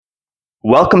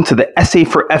Welcome to the Essay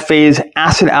for FA's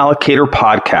Asset Allocator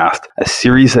podcast, a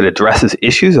series that addresses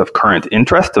issues of current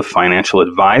interest of financial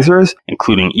advisors,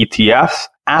 including ETFs,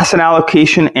 asset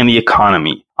allocation, and the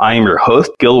economy. I am your host,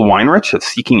 Gil Weinrich of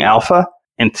Seeking Alpha,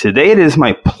 and today it is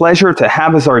my pleasure to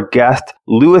have as our guest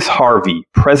Harvey,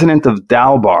 president of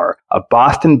Dalbar, a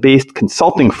Boston-based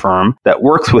consulting firm that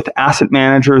works with asset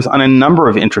managers on a number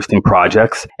of interesting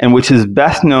projects and which is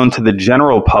best known to the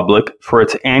general public for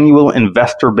its annual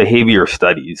investor behavior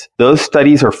studies. Those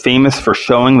studies are famous for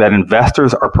showing that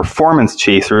investors are performance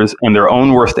chasers and their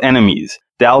own worst enemies.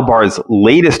 Dalbar's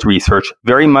latest research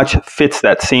very much fits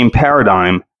that same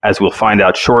paradigm, as we'll find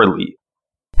out shortly.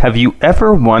 Have you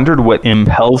ever wondered what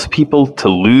impels people to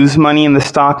lose money in the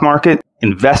stock market?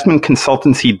 Investment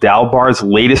consultancy Dalbar's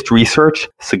latest research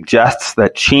suggests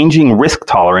that changing risk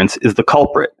tolerance is the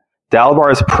culprit.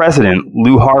 Dalbar's president,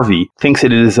 Harvey, thinks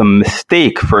it is a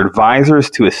mistake for advisors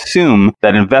to assume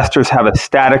that investors have a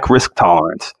static risk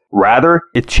tolerance. Rather,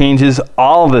 it changes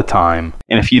all the time.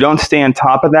 And if you don't stay on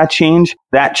top of that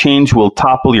change will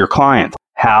topple your client.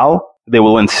 How? They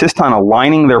will insist on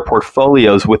aligning their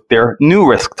portfolios with their new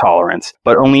risk tolerance,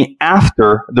 but only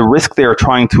after the risk they are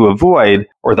trying to avoid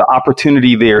or the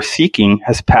opportunity they are seeking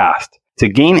has passed. To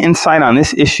gain insight on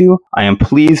this issue, I am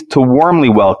pleased to warmly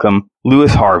welcome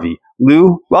Harvey.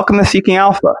 Welcome to Seeking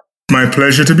Alpha. My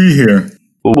pleasure to be here.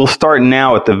 We'll start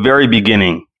now at the very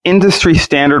beginning. Industry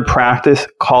standard practice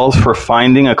calls for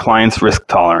finding a client's risk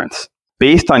tolerance.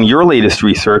 Based on your latest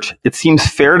research, it seems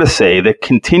fair to say that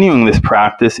continuing this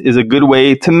practice is a good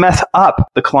way to mess up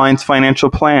the client's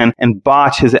financial plan and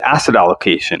botch his asset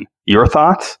allocation. Your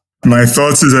thoughts? My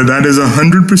thoughts is that is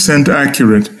 100%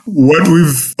 accurate. What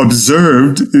we've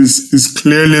observed is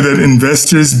clearly that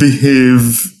investors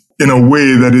behave in a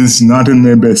way that is not in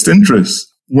their best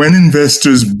interest. When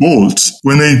investors bolt,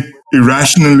 when they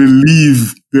irrationally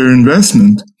leave their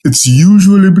investment, it's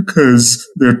usually because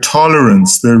their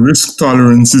risk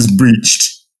tolerance is breached.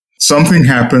 Something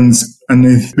happens and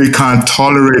they can't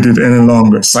tolerate it any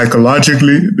longer.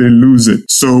 Psychologically, they lose it.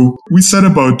 So we set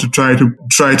about to try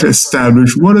to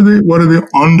establish what are the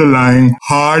underlying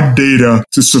hard data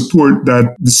to support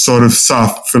that sort of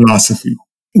soft philosophy.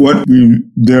 What we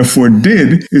therefore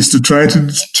did is to try to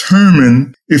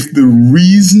determine if the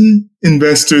reason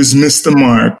investors miss the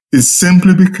mark is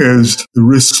simply because the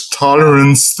risk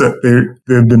tolerance that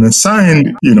they've been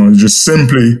assigned, is just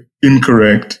simply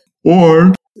incorrect.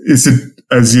 Or is it,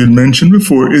 as you had mentioned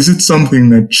before, is it something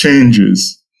that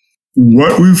changes?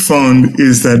 What we've found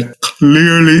is that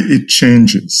clearly it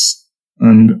changes.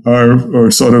 And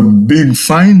our sort of big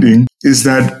finding is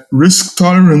that risk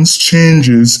tolerance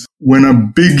changes when a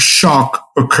big shock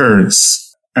occurs.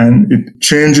 And it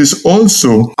changes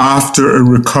also after a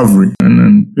recovery and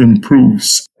then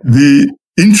improves. The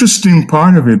interesting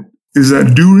part of it is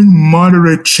that during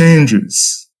moderate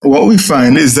changes, what we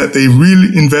find is that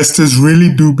investors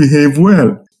really do behave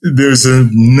well. There's a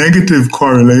negative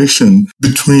correlation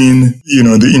between,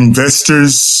 the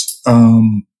investors'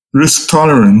 risk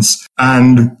tolerance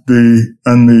and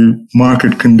the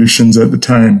market conditions at the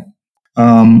time.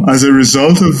 As a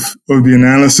result of the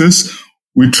analysis,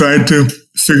 we tried to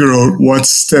figure out what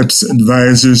steps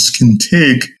advisors can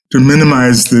take to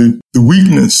minimize the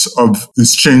weakness of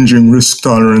this changing risk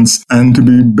tolerance and to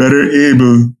be better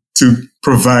able to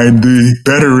provide the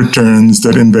better returns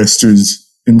that investors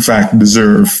in fact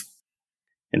deserve.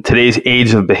 In today's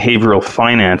age of behavioral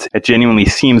finance, it genuinely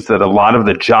seems that a lot of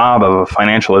the job of a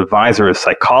financial advisor is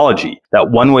psychology,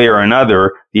 that one way or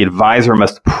another, the advisor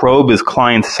must probe his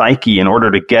client's psyche in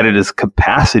order to get at his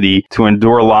capacity to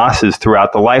endure losses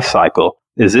throughout the life cycle.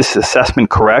 Is this assessment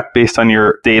correct based on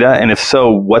your data? And if so,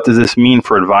 what does this mean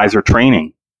for advisor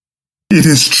training? It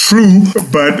is true,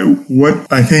 but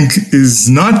what I think is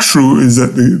not true is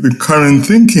that the current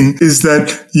thinking is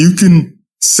that you can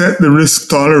set the risk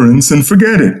tolerance and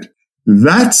forget it.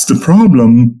 That's the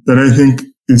problem that I think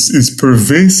is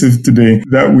pervasive today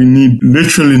that we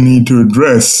literally need to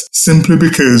address simply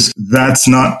because that's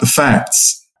not the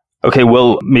facts. Okay,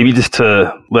 well, maybe just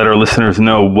to let our listeners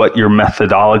know what your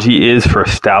methodology is for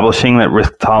establishing that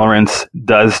risk tolerance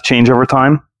does change over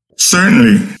time.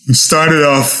 Certainly. We started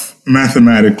off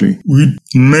mathematically. We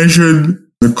measured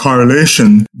the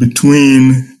correlation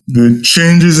between the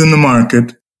changes in the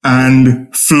market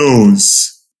and flows.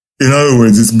 In other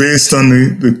words, it's based on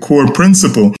the core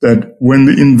principle that when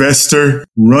the investor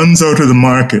runs out of the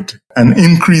market and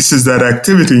increases that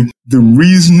activity, the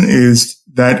reason is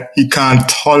that he can't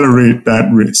tolerate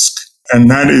that risk. And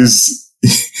that is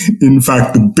in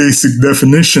fact, the basic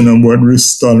definition of what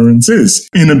risk tolerance is.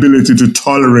 Inability to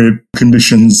tolerate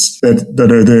conditions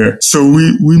that are there. So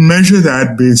we measure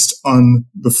that based on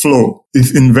the flow.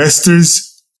 If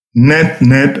investors net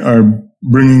are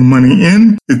bringing money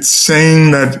in, it's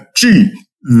saying that,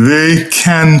 they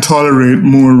can tolerate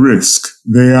more risk.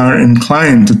 They are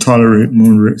inclined to tolerate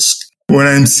more risk. When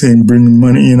I'm saying bringing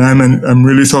money in, I'm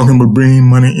really talking about bringing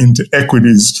money into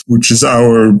equities, which is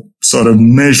our sort of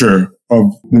measure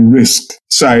of the risk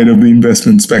side of the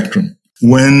investment spectrum.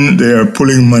 When they are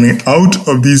pulling money out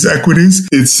of these equities,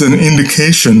 it's an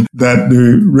indication that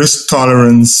the risk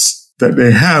tolerance that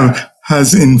they have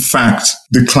has in fact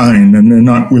declined, and they're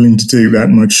not willing to take that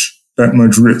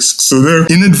much risk. So they're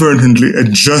inadvertently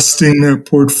adjusting their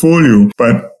portfolio,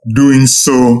 but doing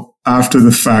so after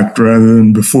the fact rather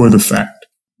than before the fact.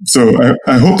 So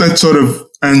I hope that sort of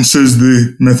answers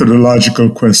the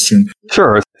methodological question.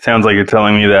 Sure. It sounds like you're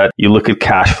telling me that you look at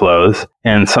cash flows,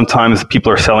 and sometimes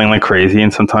people are selling like crazy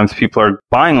and sometimes people are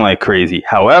buying like crazy.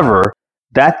 However,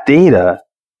 that data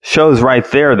shows right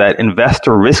there that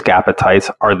investor risk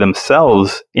appetites are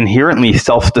themselves inherently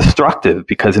self-destructive,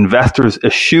 because investors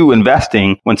eschew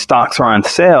investing when stocks are on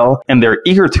sale and they're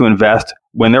eager to invest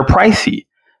when they're pricey.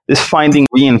 This finding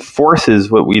reinforces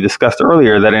what we discussed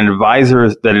earlier, that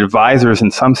advisors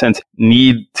in some sense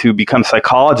need to become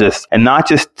psychologists, and not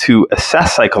just to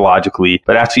assess psychologically,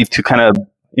 but actually to kind of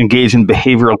engage in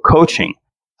behavioral coaching.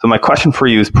 So my question for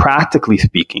you is, practically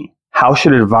speaking, how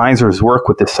should advisors work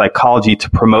with this psychology to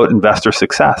promote investor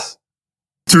success?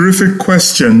 Terrific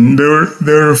question.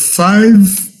 There are 5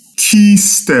 key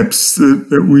steps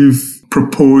that we've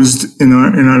proposed in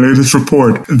our latest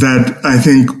report that I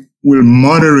think will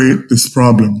moderate this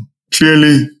problem.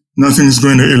 Clearly, nothing's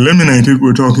going to eliminate it.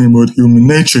 We're talking about human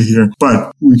nature here,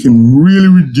 but we can really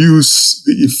reduce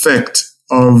the effect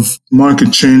of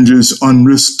market changes on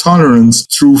risk tolerance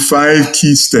through 5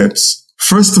 key steps.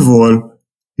 First of all,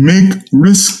 make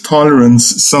risk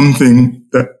tolerance something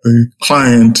that the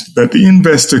client, that the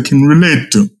investor can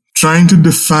relate to. Trying to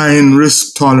define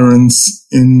risk tolerance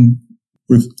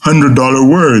with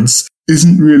 $100 words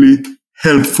isn't really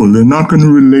helpful. They're not going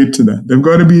to relate to that. They've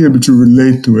got to be able to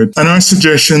relate to it. And our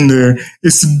suggestion there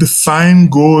is to define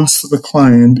goals for the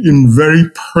client in very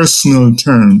personal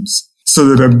terms, so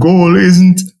that a goal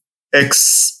isn't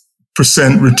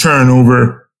X% return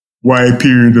over Y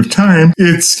period of time.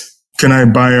 It's, can I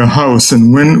buy a house?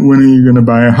 And when are you going to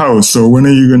buy a house? Or when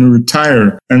are you going to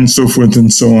retire? And so forth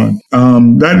and so on.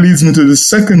 That leads me to the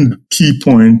second key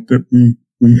point that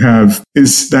we have,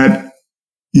 is that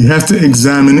you have to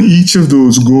examine each of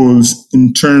those goals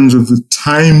in terms of the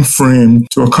time frame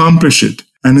to accomplish it.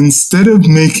 And instead of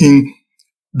making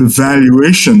the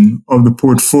valuation of the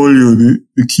portfolio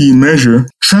the key measure,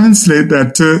 translate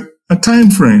that to a time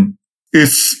frame.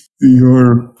 If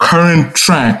your current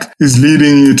track is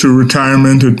leading you to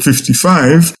retirement at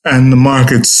 55 and the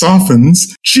market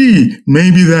softens,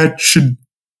 maybe that should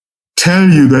tell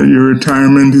you that your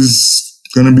retirement is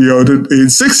going to be out at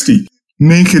age 60.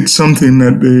 Make it something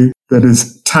that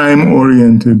is time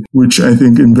oriented, which I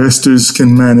think investors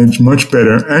can manage much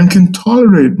better and can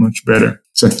tolerate much better.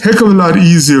 It's a heck of a lot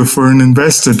easier for an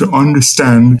investor to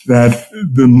understand that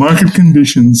the market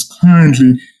conditions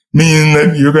currently mean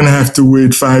that you're going to have to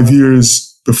wait 5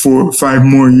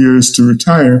 more years to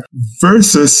retire,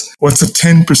 versus what's a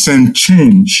 10%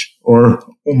 change, or,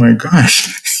 oh my gosh,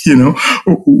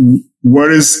 what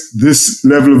does this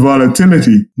level of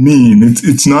volatility mean?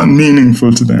 It's not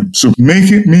meaningful to them. So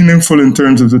make it meaningful in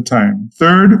terms of the time.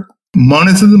 Third,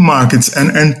 monitor the markets and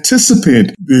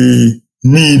anticipate the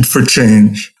need for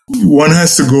change. One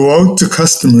has to go out to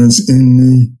customers in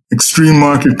the extreme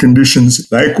market conditions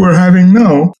like we're having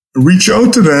now, reach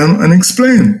out to them and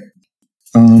explain.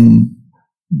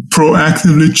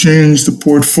 Proactively change the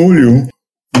portfolio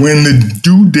when the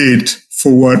due date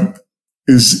for what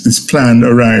is planned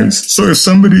arrives. So if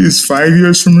somebody is 5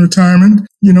 years from retirement,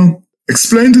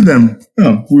 explain to them,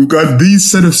 we've got these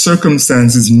set of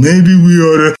circumstances. Maybe we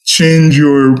ought to change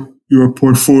your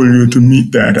portfolio to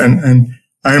meet that. And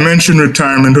I mention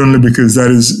retirement only because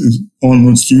that is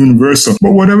almost universal.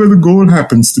 But whatever the goal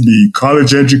happens to be,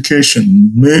 college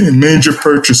education, major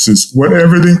purchases,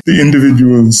 whatever the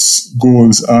individual's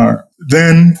goals are.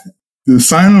 Then the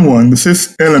final one, the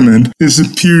fifth element, is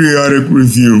a periodic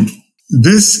review.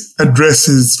 This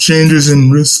addresses changes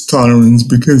in risk tolerance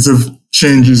because of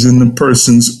changes in the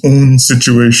person's own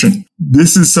situation.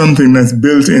 This is something that's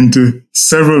built into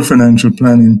several financial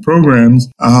planning programs.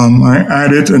 I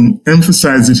add it and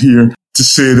emphasize it here to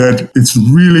say that it's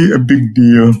really a big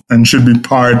deal and should be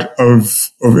part of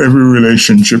every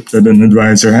relationship that an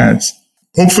advisor has.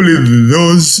 hopefully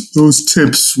those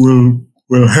tips will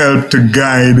help to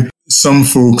guide some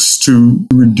folks to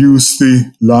reduce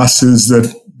the losses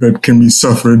that can be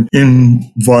suffered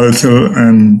in volatile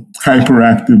and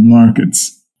hyperactive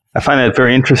markets. I find that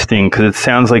very interesting because it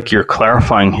sounds like you're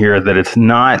clarifying here that it's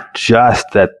not just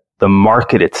that the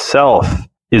market itself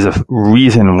is a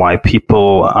reason why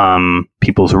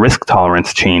people's risk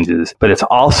tolerance changes, but it's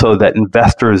also that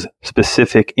investors'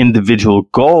 specific individual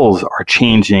goals are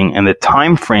changing and the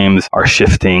time frames are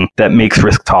shifting that makes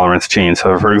risk tolerance change.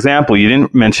 So, for example, you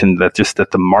didn't mention that just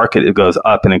that the market, it goes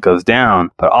up and it goes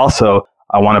down, but also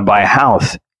I want to buy a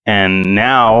house. And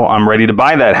now I'm ready to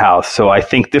buy that house. So I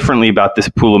think differently about this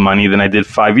pool of money than I did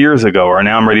 5 years ago, or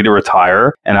now I'm ready to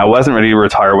retire. And I wasn't ready to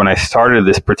retire when I started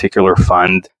this particular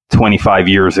fund 25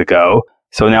 years ago.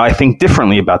 So now I think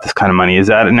differently about this kind of money. Is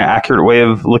that an accurate way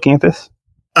of looking at this?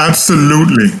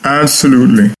 Absolutely.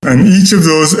 Absolutely. And each of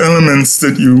those elements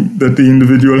that the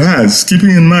individual has, keeping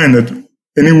in mind that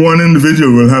any one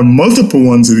individual will have multiple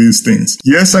ones of these things.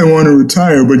 Yes, I want to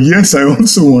retire, but yes, I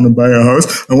also want to buy a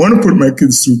house. I want to put my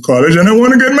kids through college and I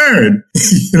want to get married.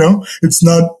 It's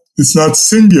not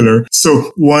singular.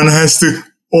 So one has to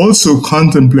also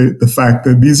contemplate the fact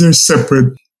that these are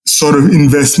separate sort of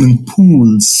investment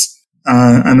pools.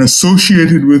 And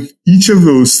associated with each of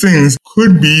those things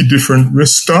could be different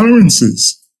risk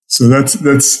tolerances. So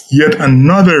that's yet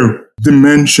another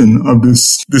dimension of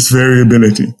this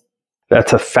variability.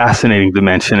 That's a fascinating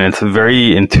dimension. It's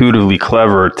very intuitively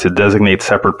clever to designate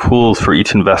separate pools for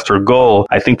each investor goal.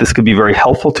 I think this could be very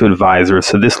helpful to advisors.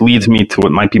 So this leads me to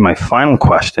what might be my final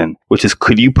question, which is,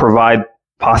 could you provide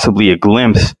possibly a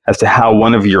glimpse as to how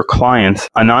one of your clients,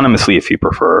 anonymously if you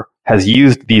prefer, has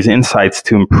used these insights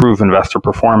to improve investor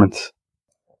performance?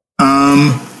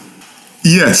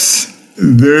 Yes.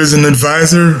 There's an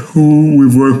advisor who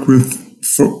we've worked with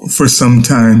for some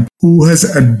time, who has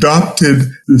adopted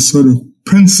this sort of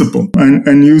principle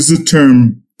and used the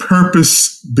term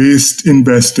purpose-based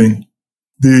investing.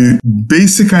 The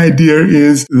basic idea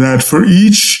is that for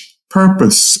each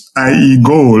purpose, i.e.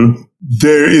 goal,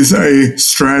 there is a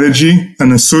strategy,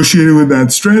 and associated with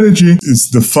that strategy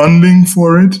is the funding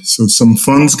for it. So some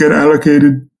funds get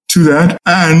allocated to that,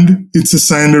 and it's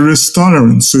assigned a risk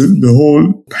tolerance. So the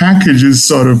whole package is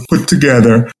sort of put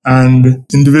together, and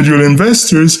individual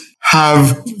investors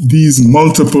have these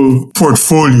multiple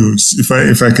portfolios,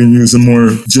 if I can use a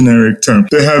more generic term.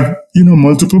 They have,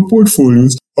 multiple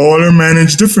portfolios. All are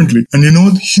managed differently. And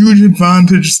the huge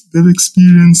advantage they've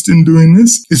experienced in doing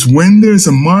this is when there's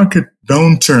a market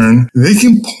downturn, they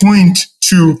can point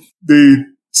to the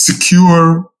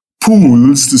secure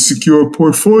pools, the secure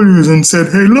portfolios, and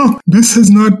said, hey, look, this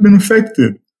has not been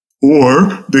affected.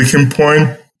 Or they can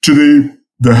point to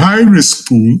the high risk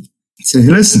pool and say,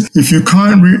 listen, if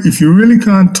you really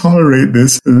can't tolerate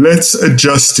this, let's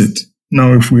adjust it.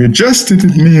 Now, if we adjust it,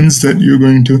 it means that you're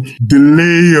going to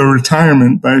delay your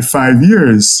retirement by 5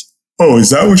 years. Oh,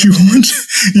 is that what you want?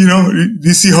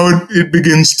 You see how it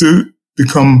begins to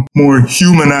become more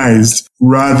humanized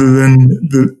rather than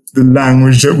the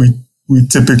language that we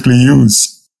typically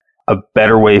use. A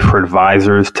better way for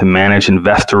advisors to manage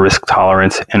investor risk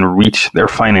tolerance and reach their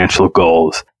financial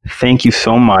goals. Thank you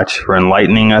so much for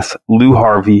enlightening us, Lou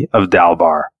Harvey of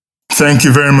Dalbar. Thank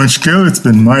you very much, Gil. It's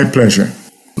been my pleasure.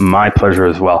 My pleasure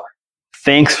as well.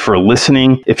 Thanks for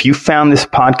listening. If you found this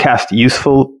podcast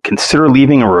useful, consider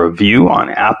leaving a review on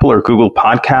Apple or Google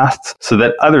Podcasts so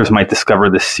that others might discover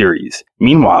this series.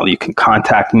 Meanwhile, you can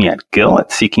contact me at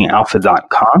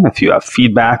gil@seekingalpha.com if you have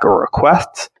feedback or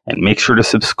requests, and make sure to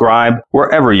subscribe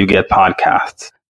wherever you get podcasts.